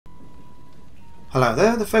Hello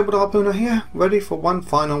there, the Fabled Harpooner here, ready for one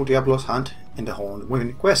final Diablos hunt in the Horned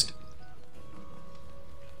Wyvern quest.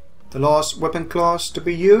 The last weapon class to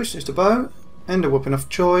be used is the bow, and the weapon of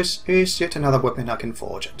choice is yet another weapon I can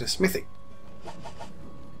forge at the smithy.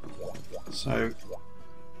 So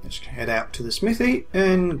let's head out to the smithy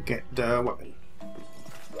and get the weapon.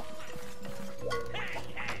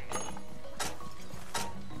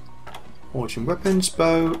 Forging weapons,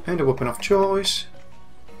 bow, and a weapon of choice.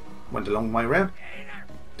 Went a long way around.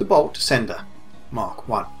 The Boltsender Mark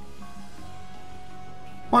I.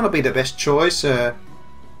 Might not be the best choice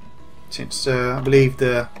since I believe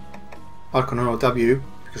the Arcanor W,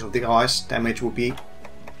 because of the ice damage, will be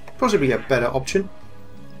possibly a better option.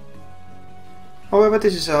 However,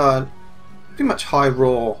 this is a pretty much high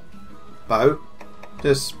raw bow.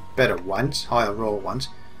 There's better ones, higher raw ones,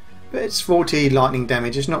 but it's 40 lightning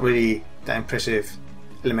damage. It's not really that impressive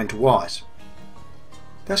elemental wise.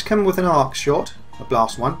 That's coming with an arc shot, a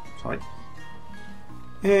blast one, sorry.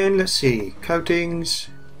 And let's see, coatings.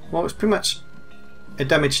 Well, it's pretty much a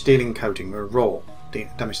damage dealing coating, or a raw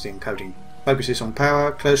damage dealing coating. Focuses on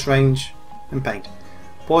power, close range, and paint.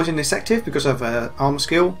 Poison is active because of armor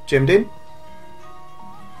skill gemmed in.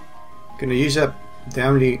 Gonna use up the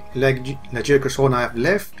only Legiricus horn I have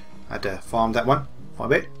left. I had to farm that one for a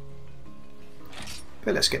bit.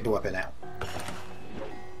 But let's get the weapon out.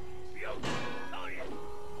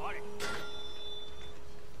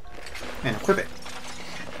 And equip it.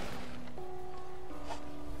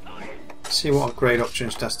 See what upgrade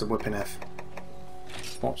options does the weapon have.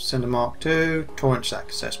 Boltsender Mark II, Torrent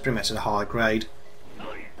Sack, so it's pretty much a high grade.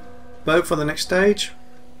 Bow for the next stage.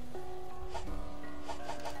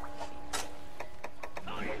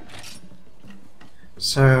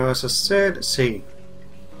 So as I said, let's see.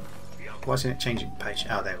 Why isn't it changing the page?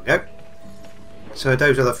 Oh, there we go. So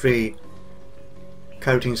those are the three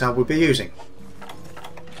coatings I will be using.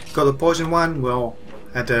 Got the poison one, we'll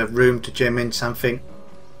add a room to gem in something.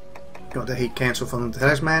 Got the heat cancel from the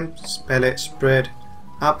talisman, spell it, spread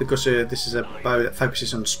up because this is a bow that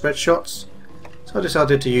focuses on spread shots. So I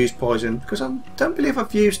decided to use poison because I don't believe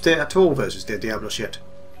I've used it at all versus the Diablos yet.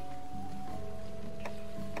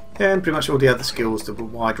 And pretty much all the other skills, the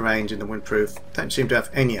wide range and the windproof, don't seem to have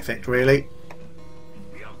any effect really.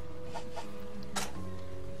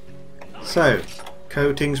 So,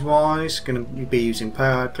 coatings wise, going to be using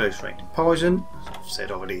power, close range, poison, as I've said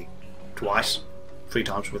already twice, 3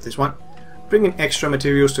 times with this one. Bringing extra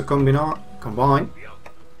materials to combine.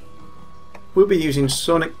 We'll be using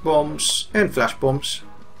sonic bombs and flash bombs,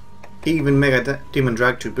 even mega demon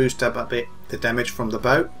drag to boost up a bit the damage from the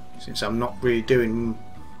bow, since I'm not really doing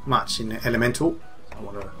much in the elemental. I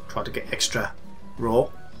want to try to get extra raw.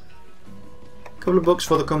 Couple of books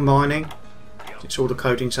for the combining. Since all the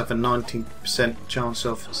coatings have a 19% chance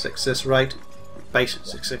of success rate, base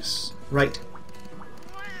success rate.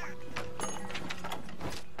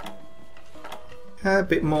 A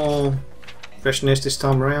bit more freshness this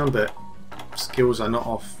time around, but skills are not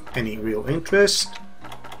of any real interest.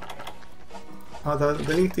 Although I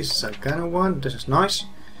believe this is a gunner one, this is nice.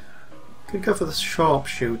 Could go for the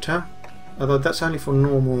sharpshooter, although that's only for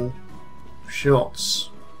normal shots.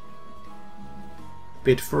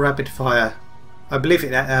 Bit for rapid fire. I believe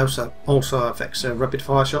it also affects rapid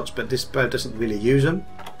fire shots, but this bow doesn't really use them.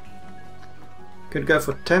 Could go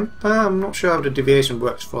for temper. I'm not sure how the deviation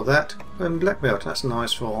works for that. And black belt, that's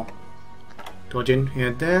nice for dodging here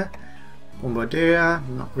and there. Bombardier,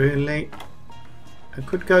 not really. I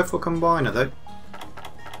could go for combiner though.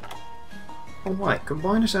 Oh wait,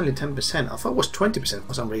 combiner's only 10%. I thought it was 20%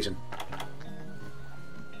 for some reason.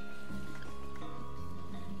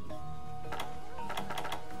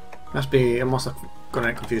 I must have got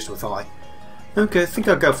it confused with I. Okay, I think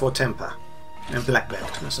I'll go for temper and black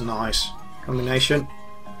belt. That's a nice combination.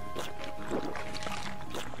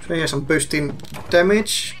 So yeah, some boosting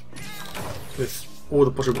damage with all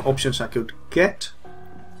the possible options I could get.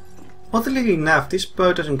 Oddly enough, this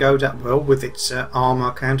bow doesn't go that well with its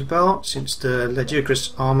armor counterpart, since the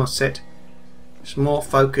Legiricus armor set is more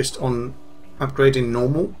focused on upgrading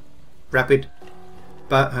normal, rapid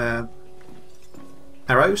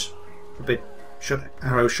arrows,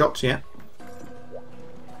 arrow shots, yeah.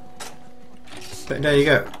 But there you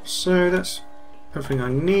go. So that's everything I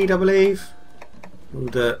need, I believe. All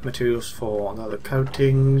the materials for the other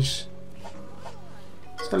coatings.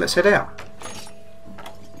 So let's head out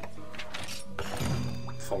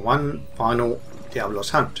for one final Diablos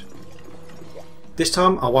hunt. This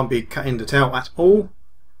time I won't be cutting the tail at all.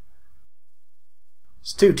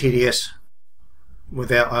 It's too tedious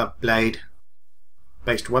without a blade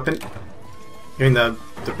based weapon, even though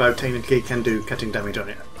the bow technically can do cutting damage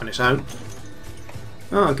on its own.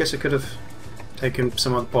 Oh, I guess I could have taken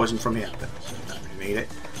some of the poison from here, but I don't really need it.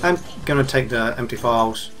 I'm going to take the empty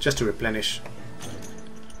files just to replenish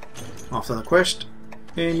after the quest.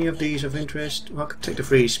 Any of these of interest? Well, I could take the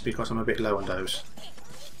freeze because I'm a bit low on those.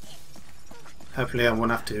 Hopefully I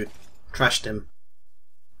won't have to trash them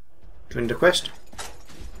during the quest.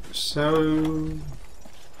 So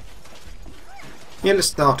yeah, let's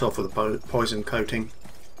start off with the poison coating.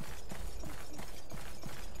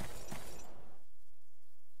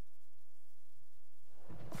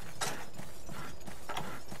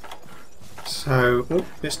 So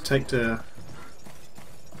let's take the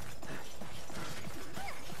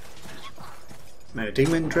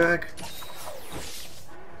demon drag.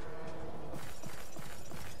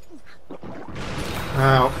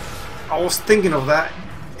 Now, I was thinking of that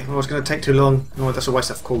if it was going to take too long. Oh, that's a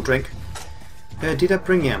waste of cool drink. Did I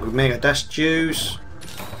bring you? We mega dash juice.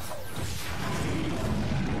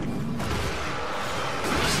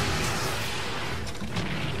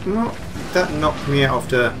 No, that knocked me out of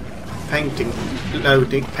the paint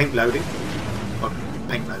loading,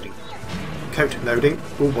 coat loading.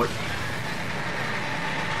 Oh boy.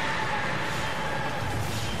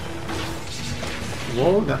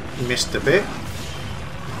 Whoa, that missed a bit.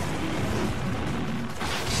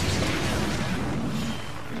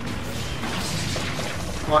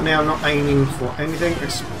 Right now I'm not aiming for anything. I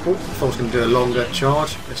thought I was going to do a longer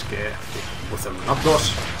charge. Let's get with them up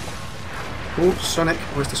loss. Oh, Sonic,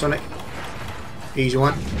 where's the Sonic? Easy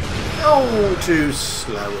one. Oh, too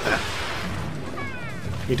slow with that.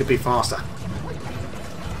 Need to be faster.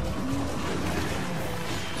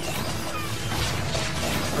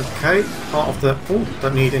 Okay, part of the... oh,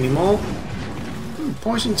 don't need any more.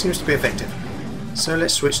 Poison seems to be effective. So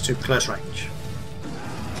let's switch to close range.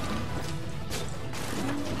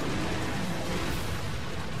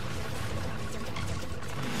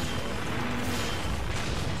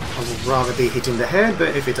 I would rather be hitting the head,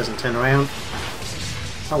 but if it doesn't turn around,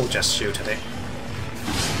 I will just shoot at it.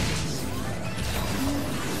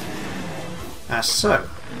 As so.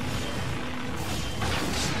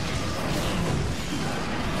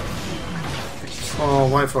 Oh,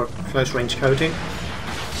 wait for a close range coating.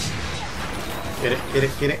 Get it, get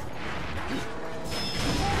it, get it.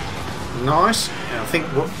 Nice. And I think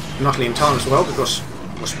luckily in time as well, because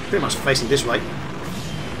I was pretty much facing this way.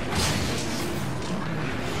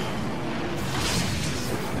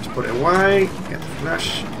 Let's put it away. Get the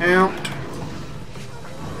flash out.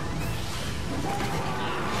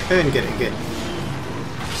 And get it again.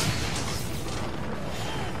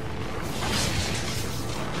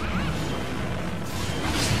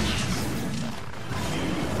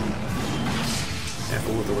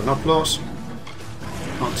 Careful with the monopolos.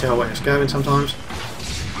 Can't tell where it's going sometimes.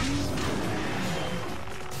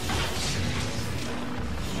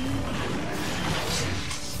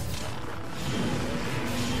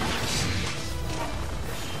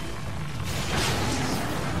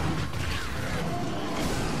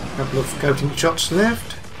 Couple of coating shots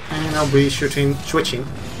left, and I'll be switching.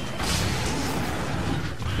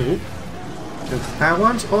 Ooh. To power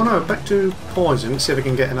ones. Oh no, back to poison. Let's see if we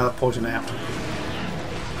can get another poison out.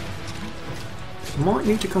 Might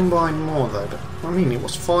need to combine more though, but I mean it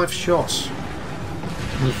was 5 shots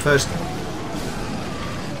in the first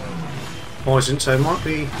poison, so it might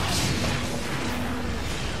be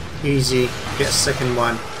easy to get a second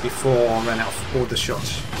one before I run out of all the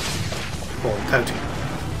shots for coating.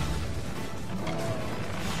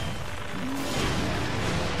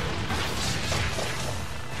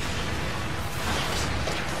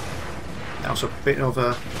 That was a bit of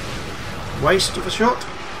a waste of a shot.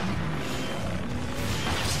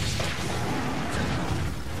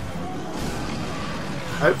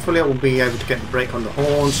 Hopefully I will be able to get the break on the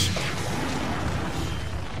horns.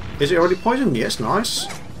 Is it already poisoned? Yes, nice.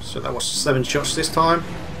 So that was 7 shots this time.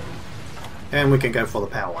 And we can go for the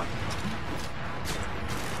power one.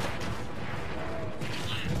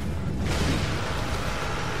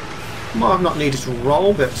 Well, I've not needed to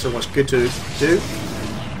roll, but it's always good to do.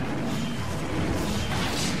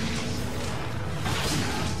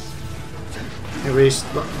 Here is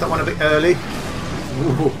that one a bit early.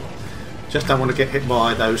 Ooh. Just don't want to get hit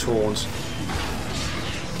by those horns.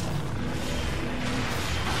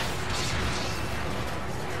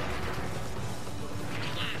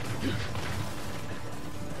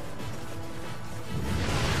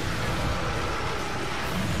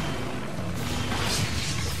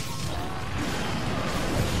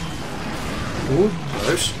 Ooh,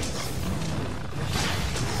 close.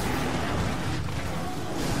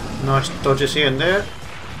 Nice dodges here and there.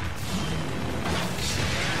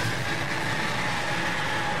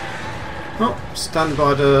 Oh, stunned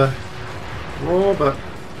by the raw, but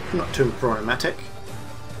not too problematic.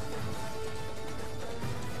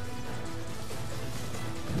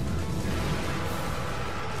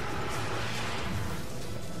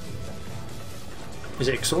 Is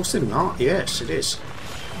it exhausted or not? Yes, it is.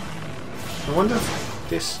 I wonder if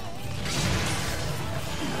this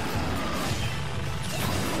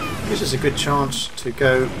is a good chance to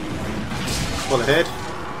go for the head.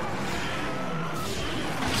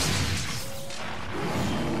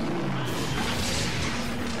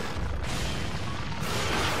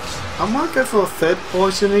 I might go for a third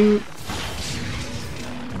poisoning.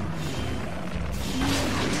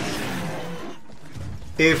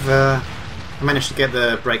 If I manage to get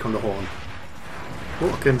the break on the horn.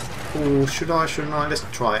 Oh, I can. Oh, should I? Shouldn't I? Let's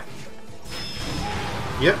try it.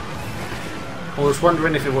 Yep. I was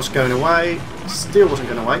wondering if it was going away. Still wasn't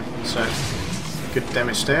going away. So, good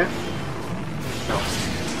damage there.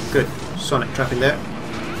 Oh, good. Sonic trap in there.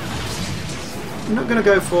 I'm not going to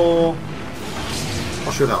go for.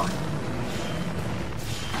 Or should I?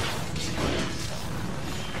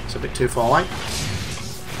 It's a bit too far away.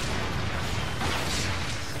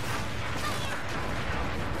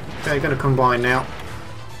 Okay, going to combine now.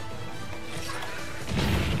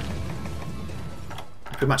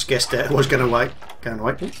 Pretty much guessed it was going to wait. Going to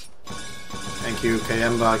wait. Thank you,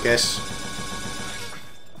 Kayamba, I guess.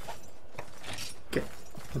 Get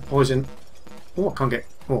the poison. Oh, I can't get.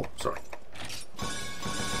 Oh, sorry.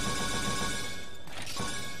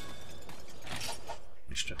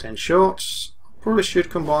 Extra 10 shots. Probably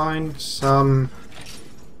should combine some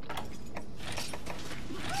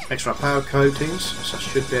extra power coatings, so I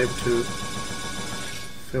should be able to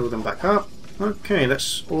fill them back up. Okay,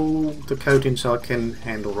 that's all the coatings I can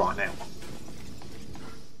handle right now.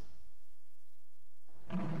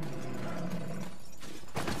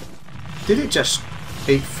 Did it just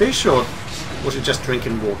eat fish or was it just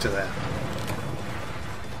drinking water there?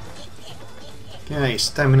 Okay,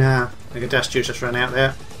 stamina. Like a dash juice just ran out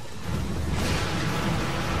there.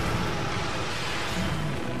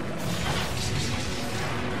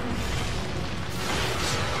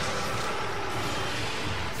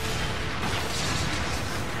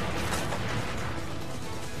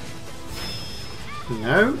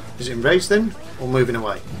 No? Is it enraged then? Or moving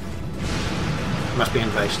away? Must be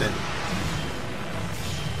enraged then.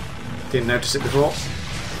 Didn't notice it before.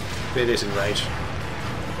 But it is enraged.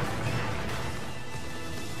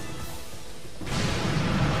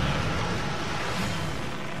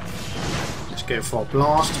 Let's go for a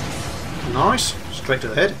blast. Nice. Straight to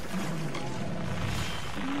the head.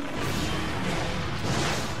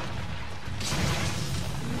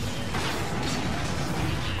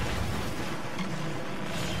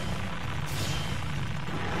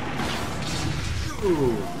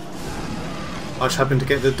 Ooh. I just happened to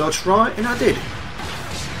get the dodge right, and I did.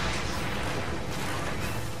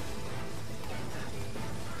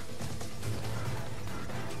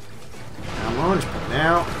 Come on, let's put it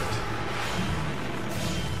out.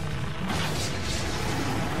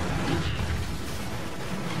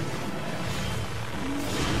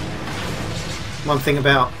 One thing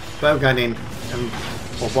about bow gunning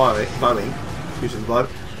or bowing, using bow,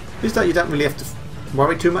 is that you don't really have to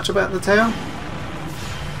worry too much about the tail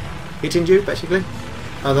hitting you, basically.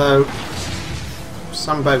 Although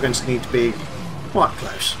some bowguns need to be quite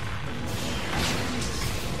close.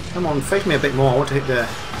 Come on, face me a bit more. I want to hit the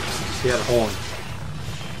other horn.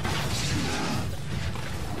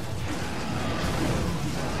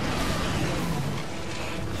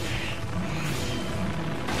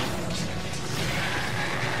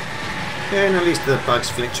 Yeah, and at least the bugs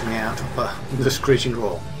flinch me out of the screeching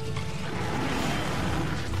roar.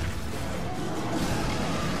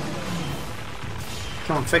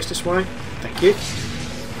 Can't face this way. Thank you.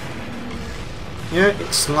 Yeah,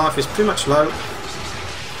 its life is pretty much low.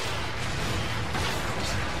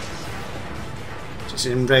 Just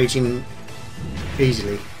enraging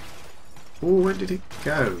easily. Oh, where did it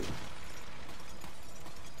go?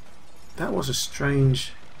 That was a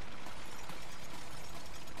strange.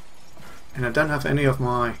 And I don't have any of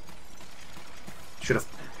my. Should have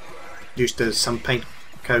used some paint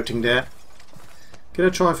coating there.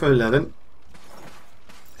 Gonna try for 11.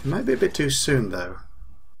 It might be a bit too soon though.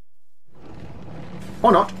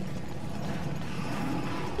 Or not.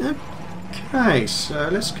 Okay, so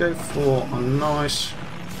let's go for a nice.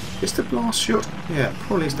 Is the blast shot? Yeah,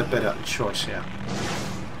 probably is the better choice here.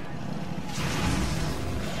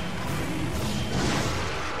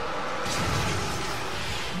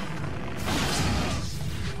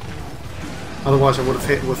 Otherwise I would have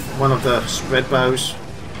hit with one of the spread arrows,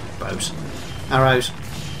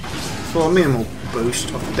 for a minimal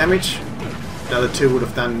boost of damage. The other two would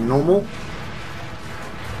have done normal,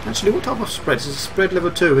 Actually, what type of spread? It's a spread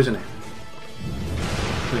level 2, isn't it?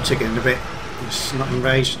 We'll check it in a bit. It's not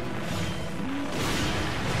enraged.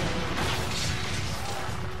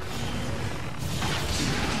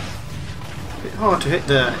 A bit hard to hit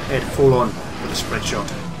the head full on with a spread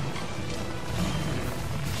shot.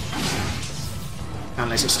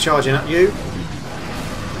 Unless it's charging at you,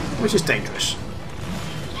 which is dangerous.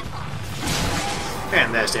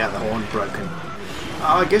 And there's the other horn broken.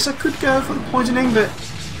 I guess I could go for the poisoning, but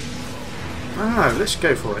I don't know, let's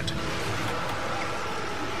go for it.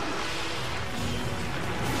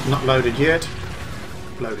 Not loaded yet.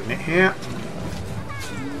 Loading it here.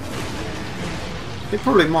 It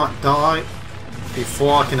probably might die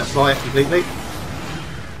before I can apply it completely.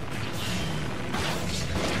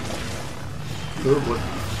 Oh boy.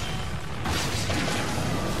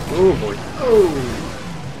 Oh boy. Oh!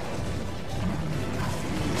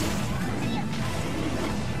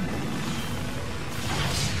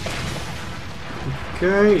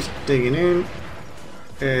 Okay, he's digging in.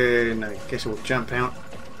 And I guess we'll jump out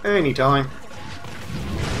anytime.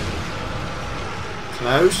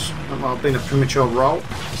 Close. That might have been a premature roll.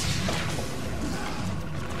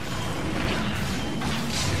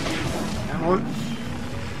 Come on.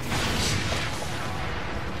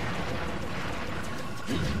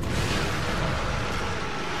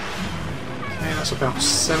 Okay, that's about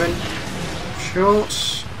 7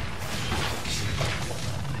 shots.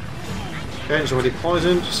 Okay, it's already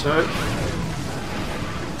poisoned, so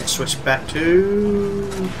let's switch back to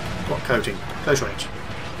what coating? Close range.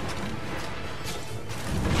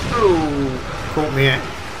 Oh, caught me out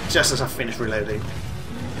just as I finished reloading.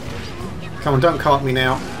 Come on, don't cart me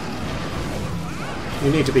now.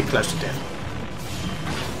 You need to be close to death.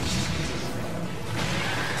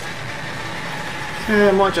 Okay,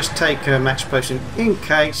 I might just take a max potion in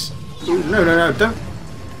case. Ooh, no, don't.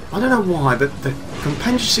 I don't know why, but the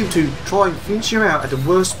companions seem to try and finish you out at the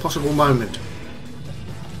worst possible moment.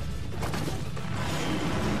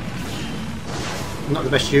 Not the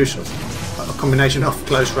best use of a combination of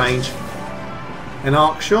close range and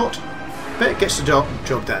arc shot, but it gets the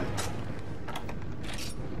job done.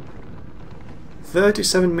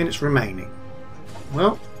 37 minutes remaining.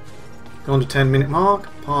 Well, gone to 10-minute mark,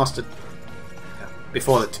 past the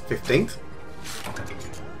before the 15th.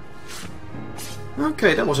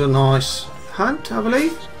 Okay, that was a nice hunt, I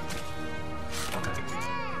believe.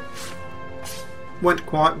 Went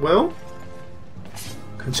quite well,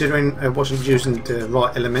 considering I wasn't using the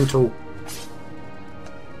right elemental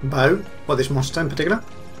bow for this monster in particular.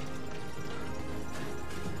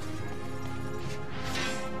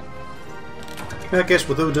 I guess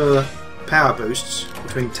with all the power boosts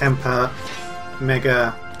between Temper,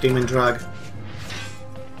 Mega, Demon Drug,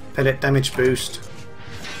 Pellet Damage Boost,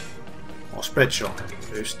 or Spread Shot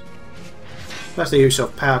Boost, plus the use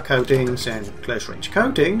of power coatings and close range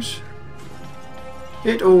coatings,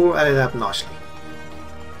 it all added up nicely.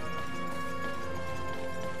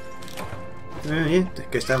 Yeah,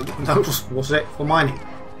 I guess that was it for mining.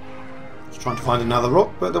 I was trying to find another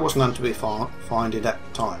rock, but there was none to be found at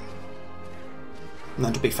that time.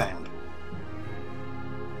 None to be found.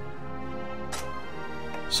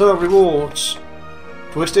 So rewards.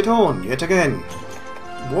 Twisted Horn, yet again.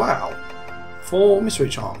 Wow. 4 mystery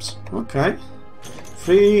charms. Okay.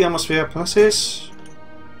 3 atmosphere pluses.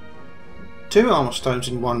 2 armor stones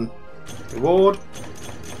in 1 reward.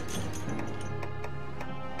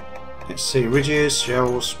 Let's see, ridges,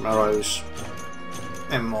 shells, marrows,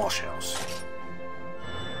 and more shells.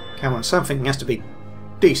 Come on, something has to be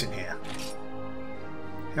decent here.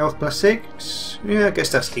 Health plus 6. Yeah, I guess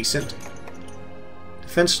that's decent.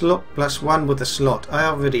 Defense slot plus 1 with the slot. I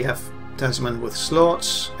already have talisman with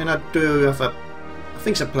slots, and I do have a, I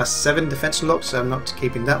think it's a plus 7 defense slot, so I'm not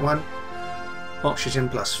keeping that one. Oxygen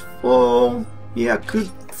plus 4. Yeah, I could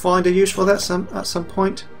find a use for that at some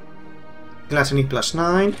point. Gluttony plus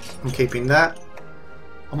 9. I'm keeping that.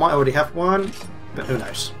 I might already have one, but who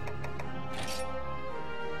knows.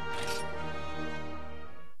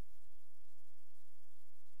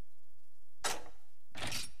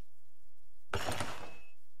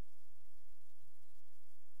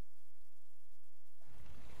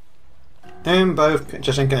 And both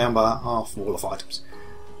pictures and gamma are full of items.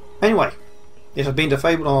 Anyway, this has been the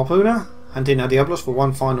Fabled Harpooner, hunting Diablos for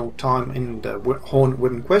one final time in the Horned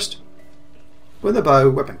Wyvern quest, with a bow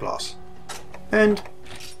weapon class, and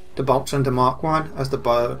the Boltsender I as the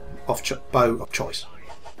bow of choice.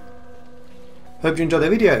 Hope you enjoyed the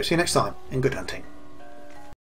video. See you next time, and good hunting.